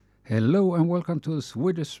Hello and welcome to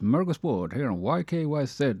Swedish Smörgåsbord here on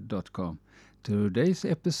ykyz.com. Today's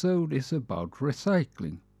episode is about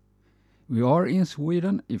recycling. We are in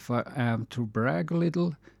Sweden, if I am to brag a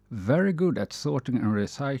little, very good at sorting and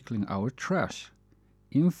recycling our trash.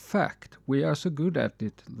 In fact, we are so good at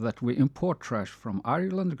it that we import trash from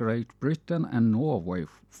Ireland, Great Britain and Norway,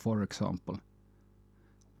 for example.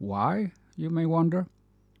 Why, you may wonder?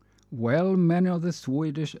 Well, many of the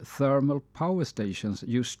Swedish thermal power stations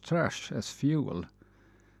use trash as fuel.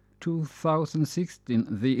 2016,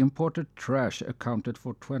 the imported trash accounted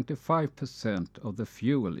for 25% of the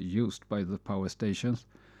fuel used by the power stations.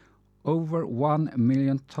 Over 1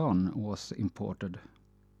 million ton was imported.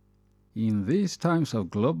 In these times of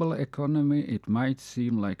global economy, it might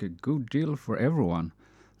seem like a good deal for everyone.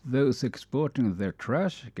 Those exporting their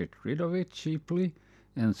trash get rid of it cheaply,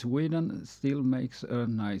 and Sweden still makes a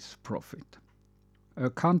nice profit. A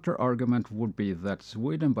counter-argument would be that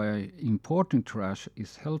Sweden, by importing trash,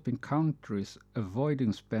 is helping countries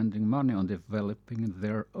avoiding spending money on developing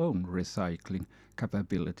their own recycling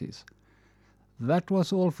capabilities. That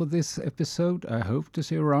was all for this episode. I hope to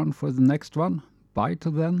see you around for the next one. Bye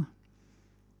till then.